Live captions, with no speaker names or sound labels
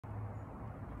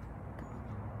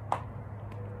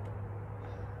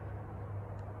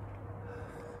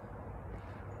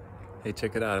Hey,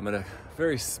 check it out. I'm at a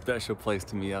very special place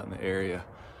to me out in the area,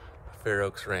 Fair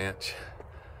Oaks Ranch.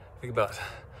 Think about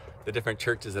the different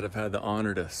churches that I've had the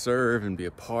honor to serve and be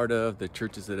a part of, the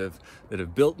churches that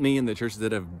have built me and the churches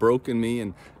that have broken me.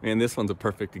 And man, this one's a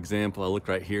perfect example. I look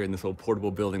right here in this old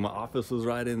portable building. My office was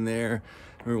right in there.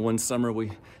 I remember one summer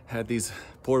we had these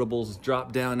portables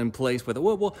drop down in place with it.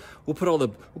 We'll put all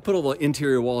the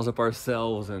interior walls up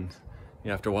ourselves, and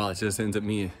after a while it just ends up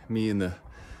me and the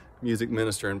music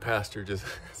minister and pastor just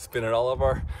spending all of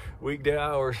our weekday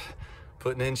hours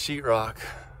putting in sheetrock.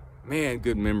 Man,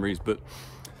 good memories. But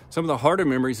some of the harder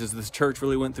memories is this church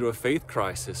really went through a faith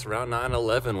crisis around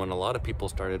 9/11, when a lot of people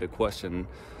started to question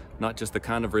not just the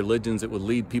kind of religions that would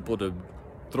lead people to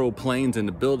throw planes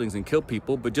into buildings and kill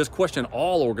people, but just question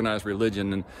all organized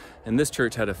religion. And this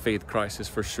church had a faith crisis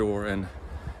for sure. And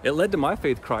it led to my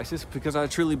faith crisis because I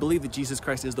truly believe that Jesus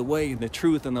Christ is the way and the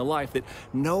truth and the life, that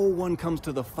no one comes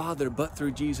to the Father but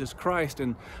through Jesus Christ.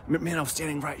 And man, I'm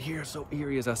standing right here so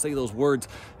eerie as I say those words,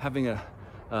 having a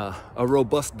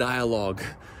robust dialogue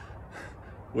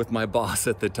with my boss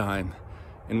at the time.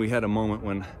 And we had a moment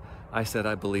when I said,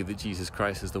 I believe that Jesus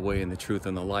Christ is the way and the truth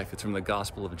and the life. It's from the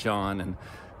Gospel of John. And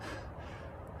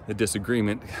the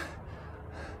disagreement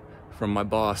from my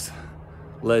boss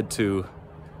led to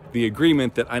the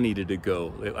agreement that I needed to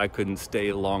go. I couldn't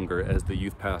stay longer as the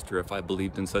youth pastor if I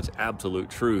believed in such absolute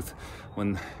truth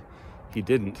when he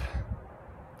didn't.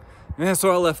 And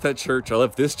so I left that church. I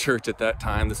left this church at that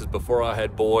time. This is before I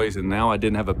had boys, and now I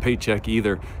didn't have a paycheck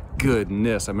either.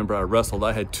 Goodness, I remember I wrestled.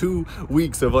 I had 2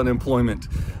 weeks of unemployment.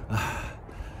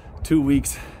 2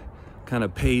 weeks kind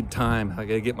of paid time. I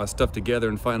gotta get my stuff together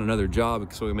and find another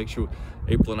job so we make sure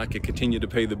April and I could continue to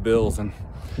pay the bills. And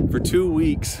for 2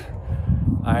 weeks,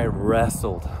 I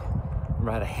wrestled.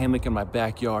 I had a hammock in my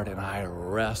backyard and I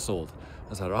wrestled.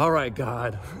 I said, all right,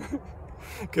 God,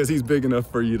 because he's big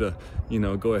enough for you to,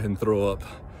 go ahead and throw up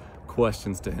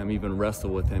questions to him, even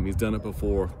wrestle with him. He's done it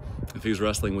before. If he's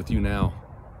wrestling with you now,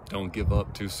 don't give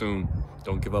up too soon.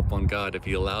 Don't give up on God if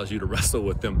he allows you to wrestle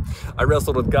with him. I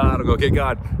wrestled with God. I go, okay,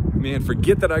 God, man,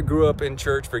 forget that I grew up in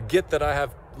church. Forget that I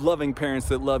have loving parents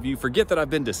that love you. Forget that I've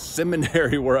been to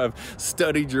seminary where I've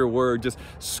studied your word. Just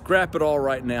scrap it all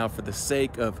right now for the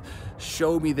sake of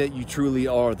show me that you truly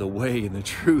are the way and the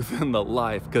truth and the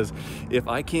life. Because if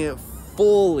I can't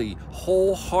fully,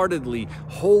 wholeheartedly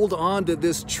hold on to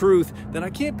this truth, then I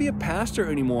can't be a pastor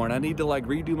anymore, and I need to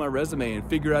redo my resume and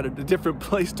figure out a different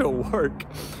place to work.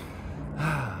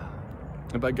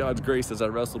 And by God's grace, as I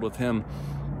wrestled with him,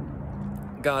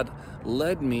 God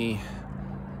led me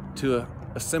to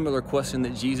a similar question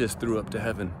that Jesus threw up to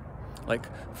heaven. Like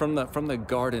from the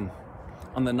garden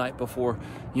on the night before,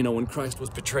 when Christ was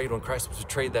betrayed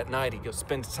that night, he goes,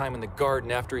 spends time in the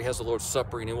garden after he has the Lord's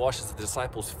Supper, and he washes the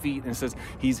disciples' feet, and it says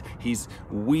he's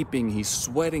weeping, he's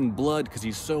sweating blood because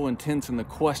he's so intense in the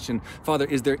question, Father,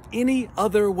 is there any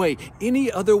other way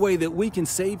that we can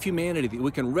save humanity, that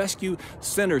we can rescue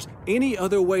sinners, any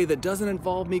other way that doesn't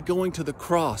involve me going to the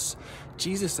cross?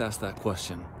 Jesus asked that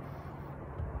question.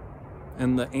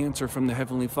 And the answer from the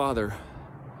Heavenly Father,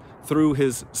 through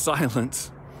his silence,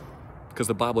 because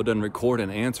the Bible doesn't record an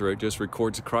answer, it just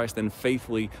records Christ then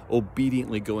faithfully,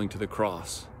 obediently going to the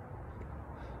cross.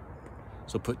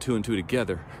 So put 2 and 2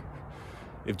 together.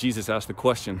 If Jesus asked the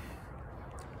question,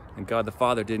 and God the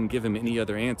Father didn't give him any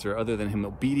other answer other than him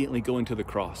obediently going to the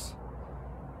cross,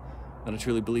 and I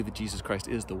truly believe that Jesus Christ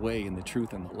is the way and the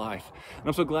truth and the life. And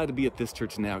I'm so glad to be at this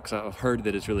church now because I've heard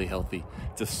that it's really healthy.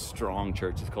 It's a strong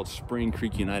church. It's called Spring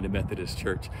Creek United Methodist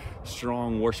Church.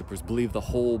 Strong worshipers believe the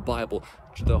whole Bible,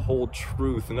 the whole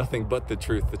truth, nothing but the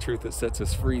truth that sets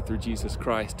us free through Jesus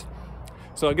Christ.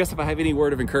 So I guess if I have any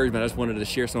word of encouragement, I just wanted to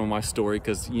share some of my story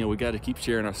because, we got to keep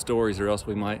sharing our stories or else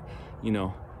we might,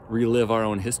 relive our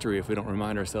own history if we don't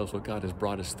remind ourselves what God has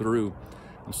brought us through.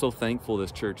 I'm so thankful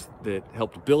this church that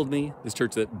helped build me, this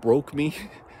church that broke me,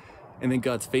 and then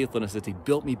God's faithfulness that he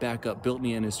built me back up, built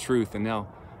me in his truth. And now,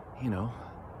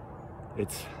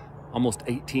 it's almost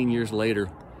 18 years later.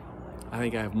 I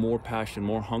think I have more passion,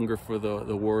 more hunger for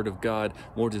the word of God,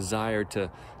 more desire to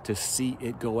see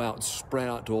it go out, spread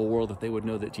out to a world that they would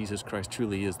know that Jesus Christ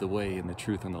truly is the way and the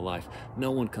truth and the life. No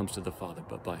one comes to the Father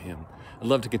but by him. I'd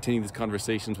love to continue these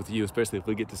conversations with you, especially if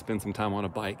we get to spend some time on a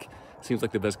bike. Seems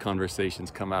like the best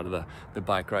conversations come out of the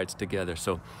bike rides together.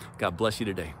 So God bless you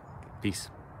today. Peace.